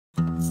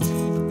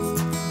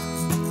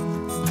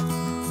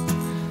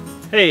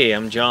Hey,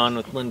 I'm John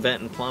with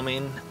Linn-Benton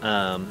Plumbing,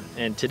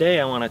 and today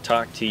I want to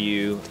talk to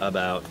you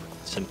about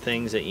some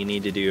things that you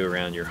need to do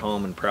around your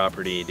home and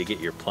property to get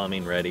your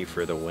plumbing ready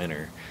for the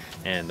winter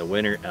and the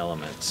winter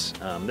elements.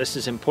 This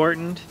is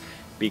important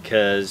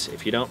because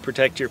if you don't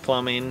protect your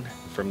plumbing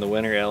from the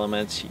winter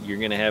elements, you're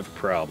going to have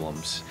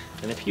problems.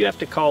 And if you have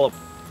to call a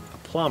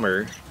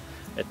plumber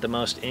at the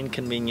most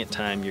inconvenient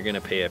time, you're going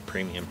to pay a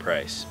premium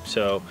price.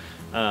 So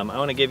I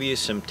want to give you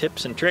some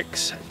tips and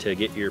tricks to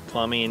get your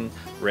plumbing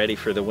ready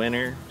for the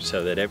winter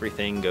so that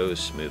everything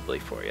goes smoothly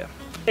for you.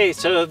 Hey,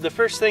 so the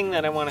first thing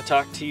that I want to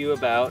talk to you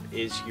about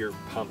is your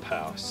pump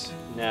house.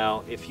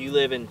 Now, if you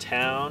live in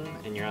town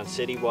and you're on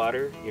city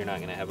water, you're not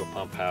going to have a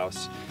pump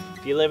house.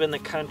 If you live in the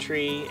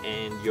country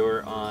and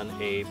you're on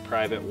a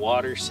private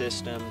water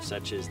system,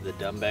 such as the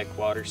Dumbeck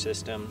water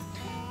system,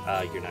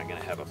 you're not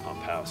going to have a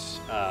pump house.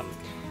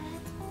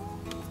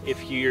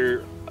 If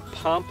your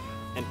pump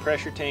and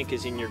pressure tank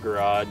is in your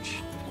garage,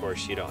 of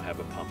course you don't have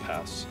a pump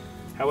house.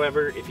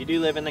 However, if you do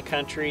live in the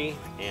country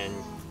and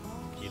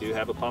you do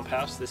have a pump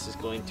house, this is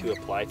going to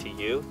apply to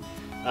you.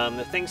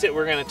 The things that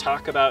we're going to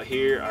talk about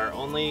here are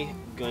only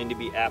going to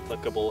be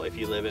applicable if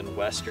you live in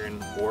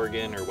Western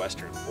Oregon or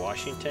Western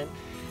Washington.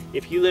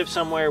 If you live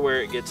somewhere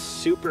where it gets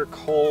super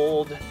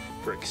cold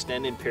for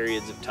extended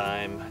periods of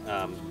time,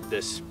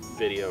 this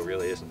video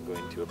really isn't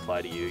going to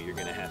apply to you. You're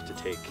going to have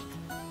to take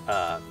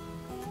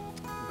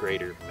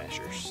greater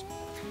measures.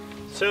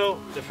 So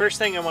the first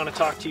thing I want to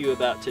talk to you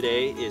about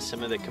today is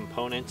some of the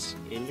components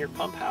in your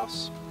pump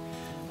house.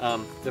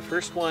 The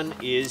first one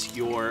is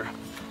your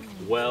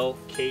well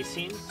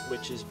casing,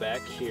 which is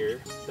back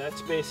here.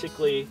 That's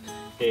basically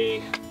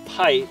a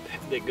pipe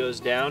that goes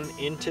down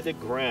into the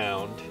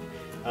ground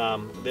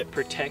that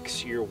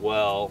protects your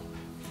well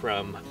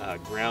from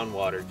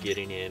groundwater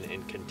getting in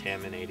and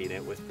contaminating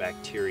it with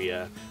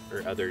bacteria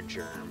or other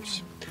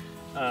germs.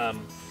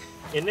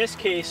 In this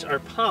case, our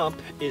pump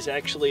is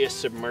actually a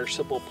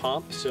submersible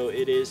pump, so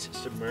it is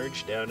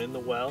submerged down in the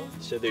well,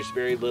 so there's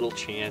very little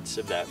chance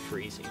of that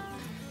freezing.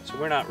 So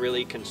we're not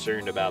really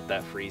concerned about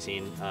that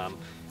freezing.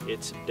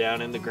 It's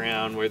down in the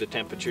ground where the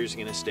temperature is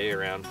going to stay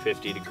around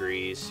 50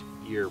 degrees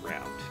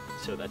year-round,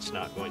 so that's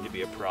not going to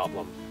be a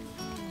problem.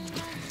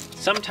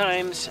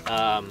 Sometimes,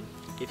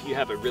 if you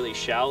have a really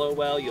shallow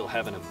well, you'll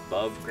have an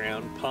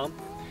above-ground pump,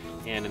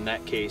 and in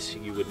that case,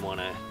 you would want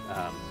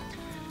to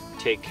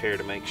take care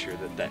to make sure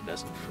that that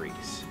doesn't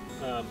freeze.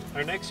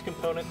 Our next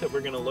component that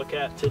we're going to look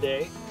at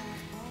today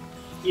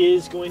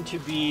is going to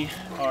be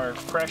our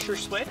pressure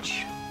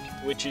switch,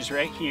 which is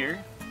right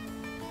here.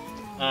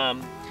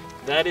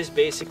 That is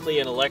basically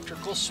an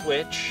electrical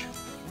switch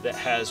that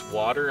has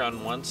water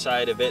on one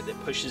side of it that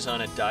pushes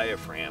on a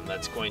diaphragm.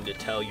 That's going to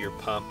tell your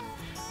pump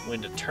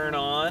when to turn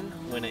on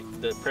when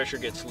the pressure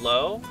gets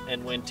low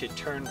and when to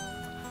turn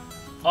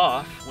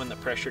off when the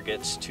pressure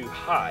gets too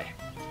high.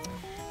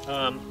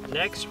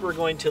 Next, we're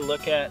going to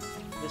look at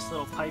this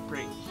little pipe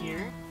right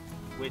here,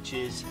 which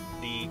is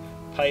the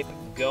pipe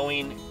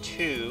going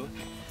to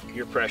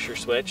your pressure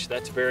switch.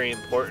 That's very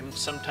important.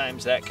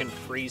 Sometimes that can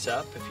freeze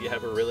up if you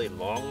have a really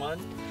long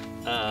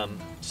one,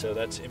 so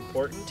that's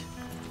important.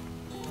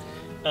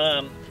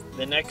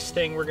 The next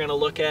thing we're going to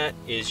look at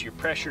is your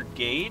pressure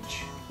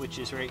gauge, which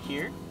is right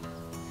here.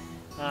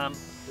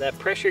 That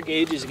pressure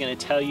gauge is going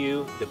to tell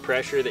you the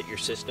pressure that your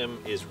system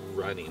is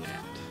running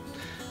at.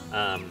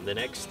 The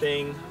next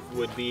thing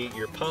would be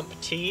your pump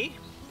T,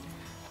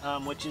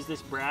 which is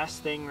this brass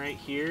thing right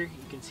here.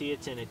 You can see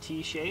it's in a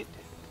T shape,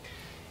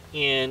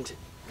 and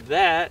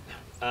that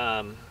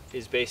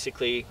is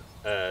basically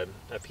a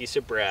piece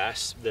of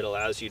brass that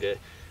allows you to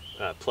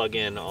plug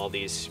in all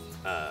these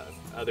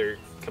other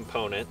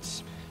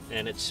components,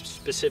 and it's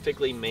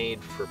specifically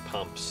made for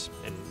pumps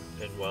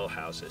and well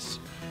houses.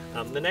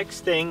 The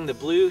next thing, the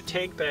blue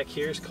tank back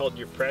here, is called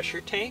your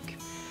pressure tank.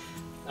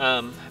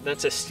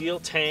 That's a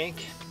steel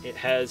tank. It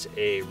has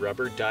a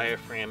rubber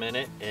diaphragm in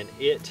it, and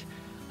it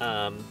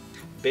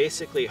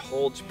basically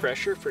holds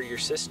pressure for your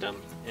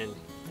system, and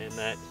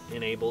that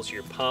enables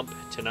your pump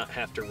to not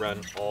have to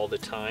run all the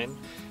time.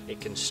 It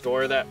can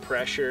store that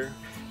pressure,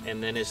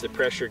 and then as the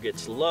pressure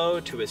gets low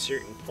to a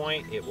certain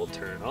point, it will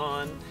turn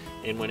on,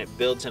 and when it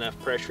builds enough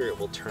pressure, it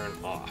will turn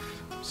off.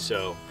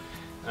 So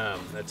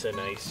that's a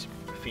nice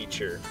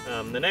feature.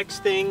 The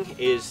next thing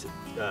is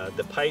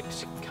the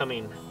pipes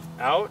coming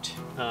out,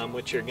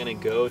 which are going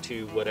to go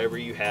to whatever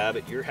you have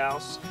at your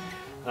house.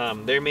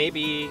 There may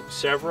be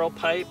several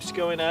pipes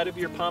going out of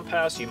your pump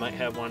house. You might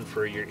have one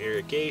for your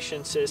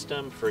irrigation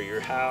system, for your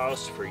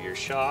house, for your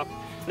shop.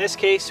 In this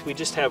case, we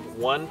just have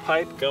one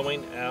pipe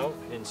going out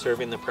and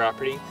serving the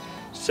property.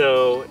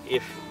 So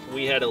if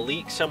we had a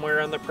leak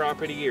somewhere on the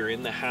property or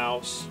in the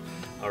house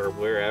or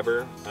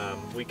wherever,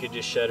 we could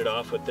just shut it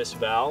off with this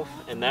valve,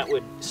 and that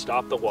would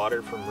stop the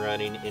water from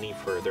running any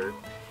further.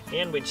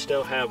 And we'd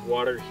still have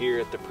water here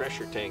at the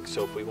pressure tank.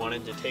 So if we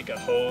wanted to take a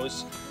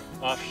hose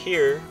off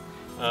here,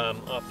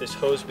 off this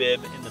hose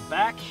bib in the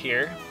back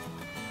here,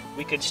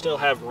 we could still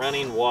have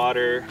running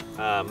water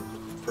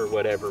for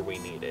whatever we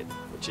needed,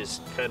 which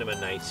is kind of a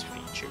nice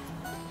feature.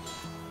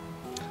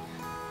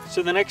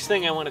 So the next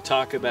thing I want to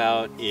talk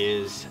about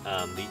is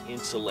the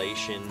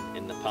insulation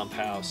in the pump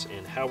house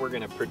and how we're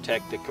going to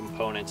protect the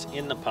components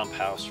in the pump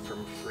house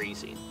from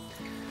freezing.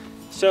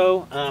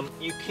 So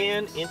you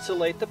can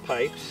insulate the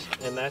pipes,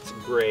 and that's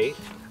great.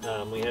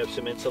 We have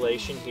some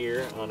insulation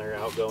here on our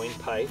outgoing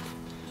pipe.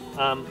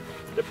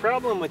 The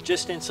problem with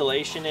just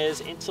insulation is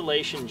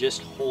insulation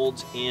just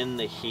holds in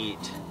the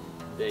heat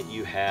that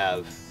you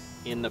have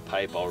in the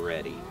pipe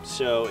already.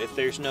 So if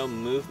there's no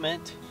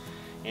movement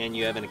and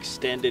you have an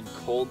extended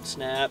cold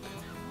snap,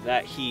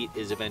 that heat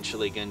is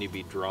eventually going to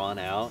be drawn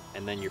out,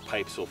 and then your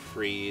pipes will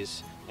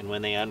freeze, and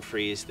when they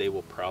unfreeze they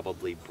will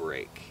probably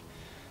break.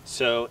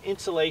 So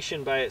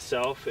insulation by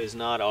itself is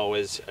not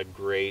always a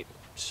great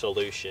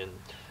solution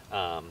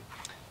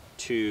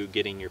to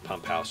getting your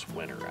pump house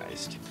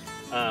winterized.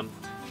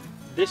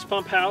 This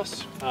pump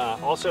house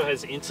also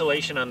has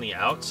insulation on the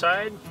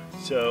outside,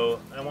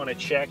 so I want to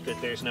check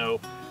that there's no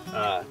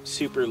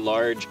super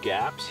large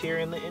gaps here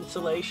in the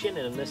insulation,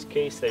 and in this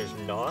case there's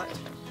not.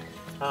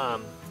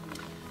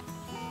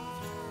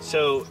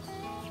 So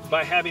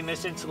by having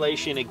this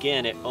insulation,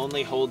 again, it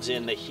only holds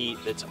in the heat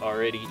that's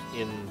already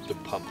in the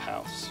pump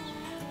house.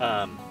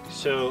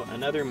 So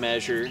another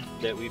measure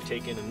that we've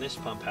taken in this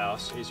pump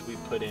house is we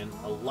put in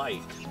a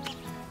light.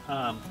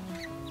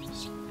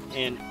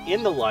 And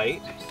in the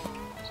light,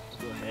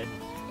 go ahead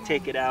and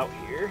take it out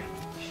here,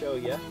 show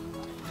you.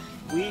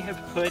 We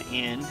have put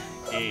in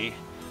a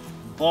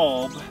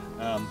bulb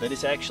that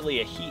is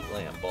actually a heat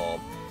lamp bulb.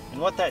 And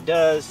what that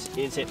does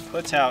is it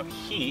puts out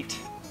heat,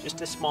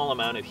 just a small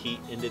amount of heat,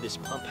 into this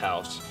pump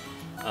house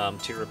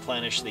to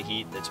replenish the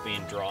heat that's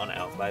being drawn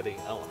out by the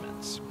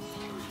elements.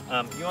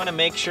 You want to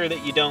make sure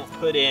that you don't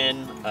put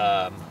in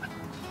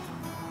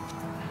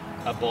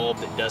a bulb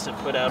that doesn't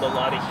put out a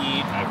lot of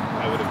heat.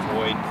 I would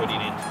avoid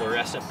putting in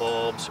fluorescent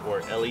bulbs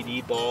or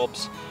LED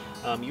bulbs.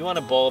 You want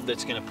a bulb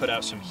that's going to put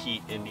out some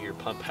heat into your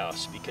pump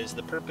house, because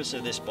the purpose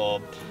of this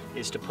bulb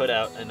is to put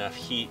out enough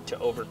heat to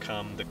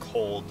overcome the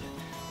cold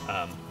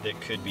that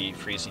could be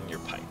freezing your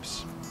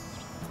pipes.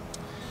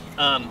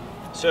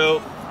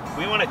 So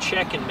we want to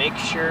check and make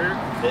sure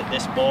that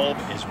this bulb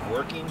is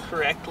working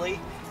correctly,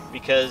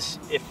 because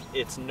if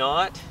it's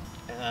not,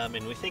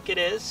 and we think it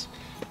is,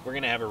 we're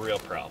going to have a real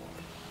problem.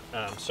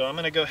 So I'm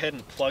going to go ahead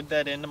and plug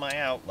that into my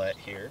outlet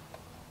here,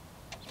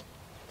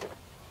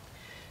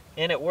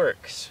 and it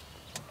works.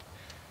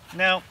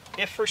 Now,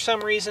 if for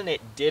some reason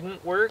it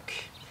didn't work,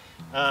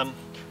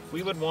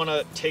 we would want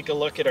to take a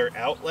look at our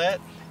outlet,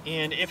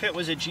 and if it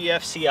was a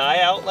GFCI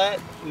outlet,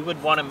 we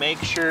would want to make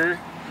sure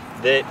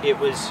that it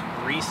was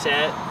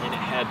reset and it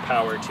had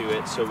power to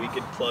it, so we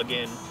could plug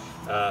in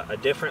a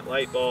different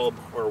light bulb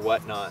or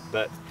whatnot.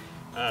 But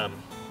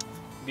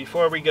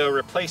before we go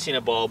replacing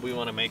a bulb, we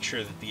want to make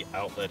sure that the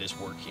outlet is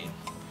working.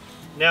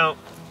 Now,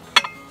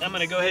 I'm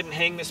going to go ahead and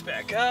hang this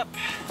back up.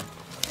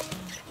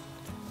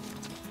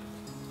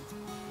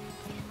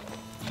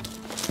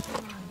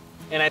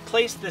 And I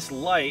placed this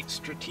light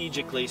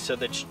strategically so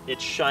that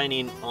it's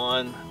shining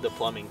on the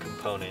plumbing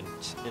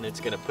component, and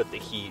it's going to put the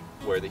heat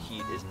where the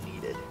heat is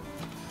needed.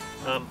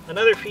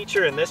 Another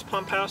feature in this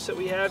pump house that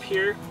we have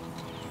here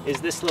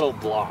is this little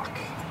block.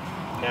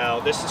 Now,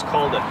 this is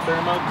called a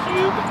thermo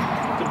cube.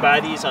 You can buy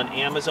these on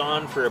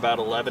Amazon for about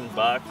 11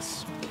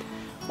 bucks.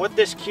 What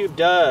this cube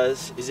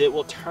does is it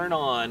will turn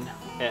on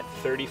at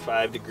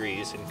 35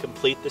 degrees and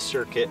complete the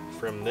circuit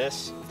from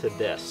this to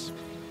this.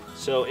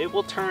 So it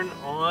will turn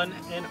on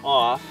and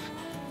off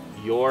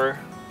your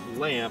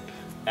lamp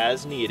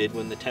as needed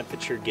when the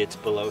temperature gets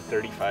below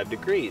 35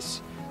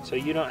 degrees. So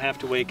you don't have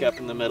to wake up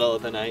in the middle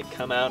of the night,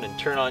 come out and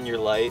turn on your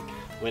light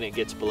when it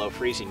gets below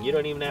freezing. You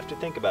don't even have to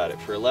think about it.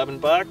 For 11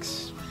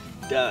 bucks,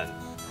 done.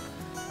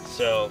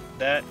 So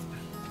that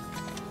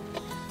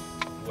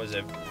was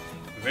a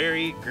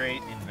very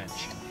great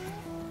invention.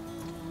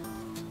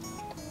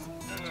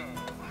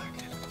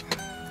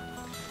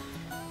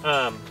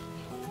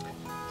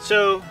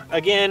 So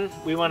again,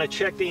 we want to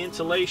check the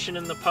insulation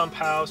in the pump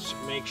house,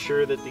 make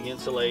sure that the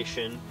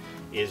insulation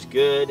is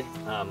good.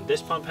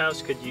 This pump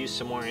house could use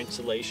some more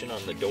insulation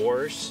on the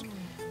doors.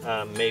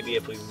 Maybe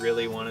if we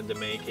really wanted to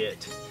make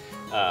it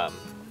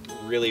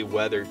really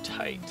weather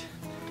tight.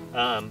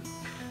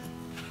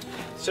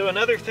 So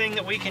another thing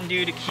that we can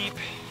do to keep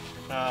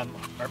our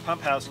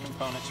pump house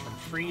components from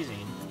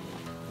freezing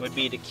would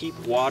be to keep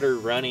water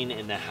running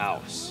in the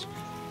house.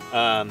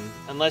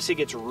 Unless it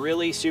gets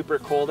really super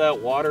cold out,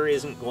 water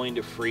isn't going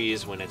to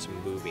freeze when it's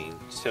moving.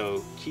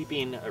 So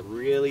keeping a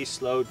really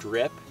slow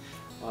drip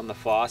on the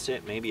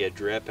faucet, maybe a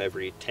drip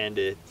every 10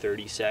 to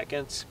 30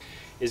 seconds,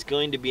 is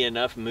going to be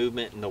enough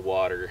movement in the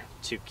water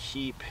to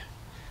keep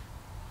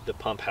the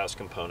pump house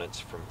components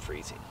from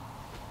freezing.